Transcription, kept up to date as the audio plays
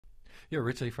You're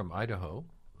originally from Idaho.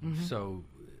 Mm-hmm. So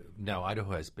now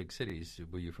Idaho has big cities.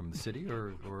 Were you from the city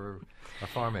or a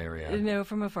farm area? No,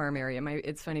 from a farm area.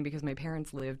 It's funny because my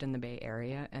parents lived in the Bay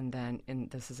Area, and then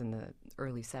this is in the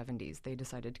early 70s, they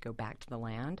decided to go back to the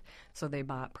land, so they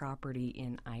bought property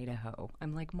in Idaho.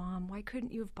 I'm like, Mom, why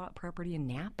couldn't you have bought property in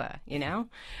Napa, you know?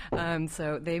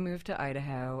 So they moved to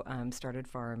Idaho, started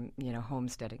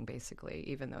homesteading basically,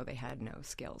 even though they had no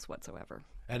skills whatsoever.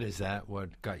 And is that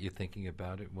what got you thinking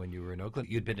about it when you were in Oakland?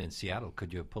 You'd been in Seattle.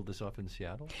 Could you have pulled this off in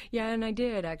Seattle? Yeah, and I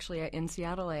did, actually. In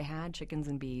Seattle, I had chickens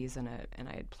and bees, and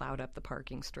I had plowed up the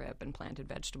parking strip and planted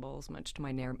vegetables, much to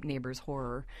my neighbor's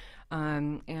horror.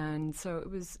 And so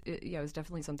it was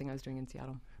definitely something I was doing in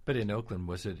Seattle. But in Oakland,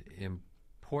 was it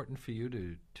important for you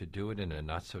to do it in a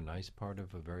not-so-nice part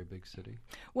of a very big city?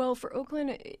 Well,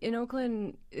 in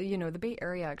Oakland, the Bay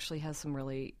Area actually has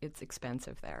it's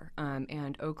expensive there.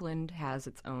 And Oakland has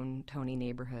its own Tony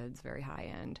neighborhoods, very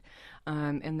high-end.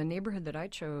 And the neighborhood that I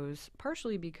chose,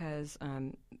 partially because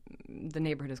the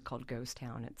neighborhood is called Ghost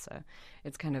Town.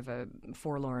 It's kind of a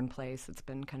forlorn place that's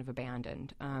been kind of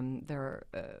abandoned. There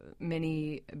are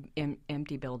many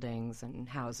empty buildings and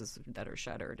houses that are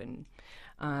shuttered.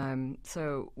 And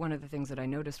so one of the things that I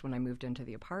noticed when I moved into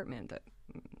the apartment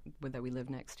that we live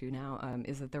next to now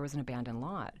is that there was an abandoned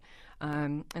lot.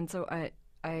 And so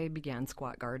I began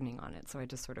squat gardening on it. So I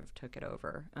just sort of took it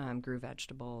over, grew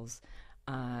vegetables,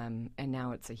 and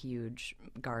now it's a huge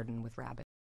garden with rabbits.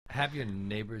 Have your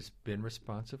neighbors been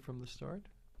responsive from the start?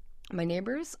 My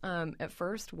neighbors at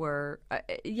first were,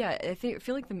 I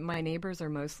feel like my neighbors are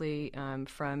mostly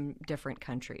from different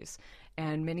countries.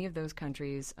 And many of those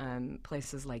countries,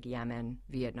 places like Yemen,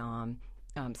 Vietnam,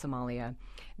 Somalia,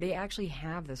 they actually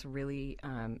have this really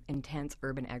intense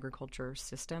urban agriculture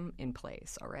system in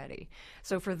place already.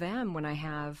 So for them, when I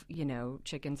have,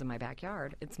 chickens in my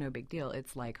backyard, it's no big deal.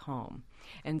 It's like home.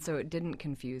 And so it didn't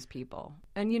confuse people.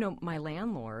 And, my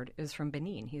landlord is from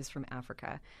Benin. He's from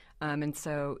Africa. And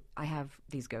so I have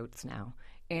these goats now.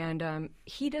 And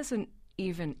he doesn't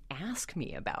even ask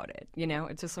me about it.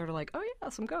 It's just sort of like, oh, yeah,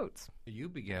 some goats. You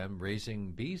began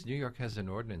raising bees. New York has an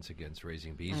ordinance against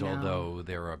raising bees, although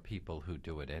there are people who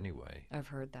do it anyway. I've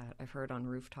heard that. I've heard on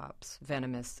rooftops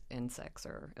venomous insects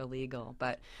are illegal.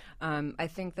 But I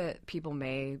think that people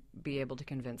may be able to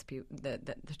convince people that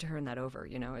to turn that over.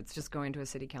 It's just going to a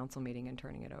city council meeting and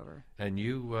turning it over. And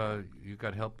you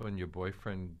got help when your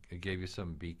boyfriend gave you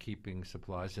some beekeeping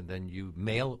supplies, and then you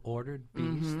mail-ordered bees?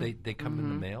 Mm-hmm. They come in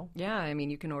the mail? Yeah,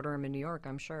 you can order them in New York,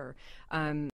 I'm sure.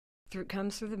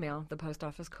 Comes through the mail. The post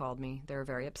office called me. They were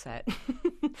very upset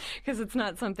because it's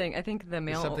not something. I think the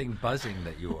mail. There's something buzzing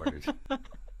that you ordered.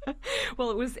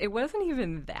 Well, it wasn't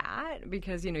even that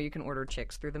because you can order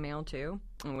chicks through the mail too,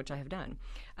 which I have done.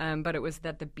 But it was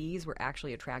that the bees were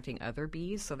actually attracting other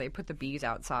bees, so they put the bees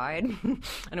outside, and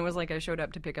it was like I showed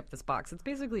up to pick up this box. It's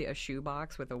basically a shoe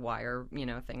box with a wire,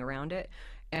 thing around it.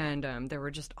 And there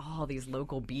were just all these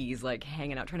local bees like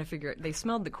hanging out, trying to figure. They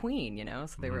smelled the queen,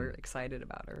 so they were excited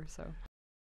about her. So